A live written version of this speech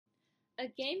A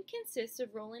game consists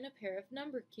of rolling a pair of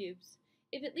number cubes.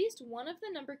 If at least one of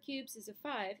the number cubes is a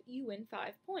 5, you win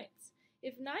 5 points.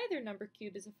 If neither number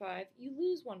cube is a 5, you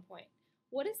lose 1 point.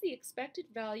 What is the expected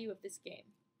value of this game?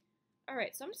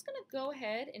 Alright, so I'm just going to go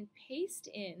ahead and paste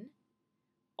in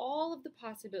all of the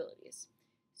possibilities.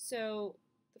 So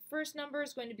the first number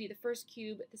is going to be the first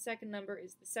cube, the second number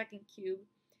is the second cube.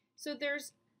 So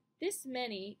there's this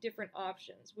many different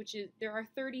options, which is there are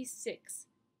 36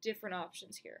 different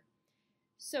options here.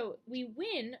 So we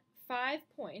win 5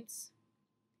 points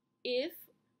if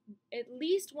at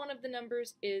least one of the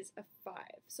numbers is a 5.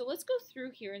 So let's go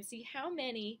through here and see how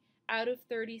many out of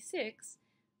 36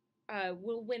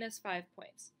 will win us 5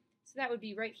 points. So that would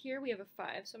be right here we have a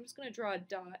 5, so I'm just going to draw a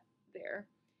dot there.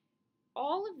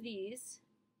 All of these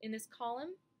in this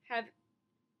column have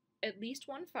at least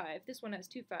one 5. This one has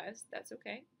 2 5s, that's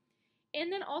okay.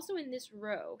 And then also in this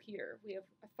row here, we have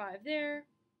a 5 there,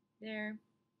 there,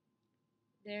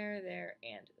 there,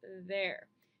 and there.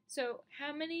 So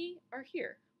how many are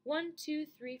here? 1, 2,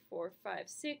 3, 4, 5,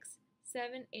 6,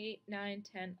 7, 8, 9,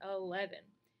 10, 11.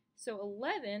 So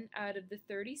 11 out of the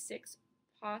 36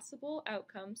 possible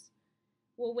outcomes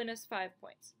will win us 5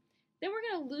 points. Then we're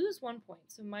going to lose 1 point,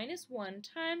 so minus 1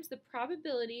 times the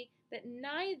probability that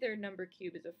neither number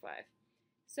cube is a 5.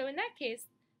 So in that case,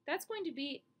 that's going to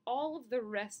be all of the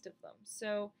rest of them.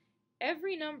 So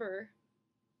every number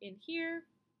in here,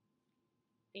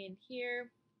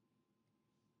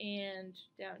 and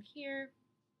down here,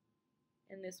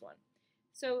 and this one.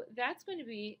 So that's going to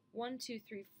be 1, 2,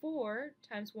 3, 4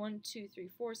 times 1, 2, 3,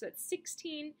 4. So that's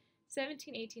 16,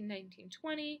 17, 18, 19,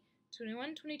 20,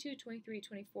 21, 22, 23,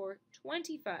 24,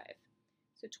 25.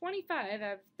 So 25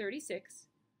 out of 36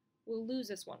 will lose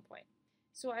us 1 point.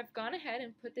 So I've gone ahead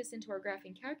and put this into our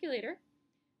graphing calculator.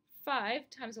 5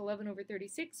 times 11 over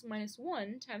 36 minus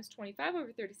 1 times 25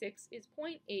 over 36 is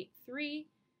 0.83.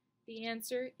 The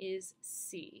answer is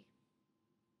C.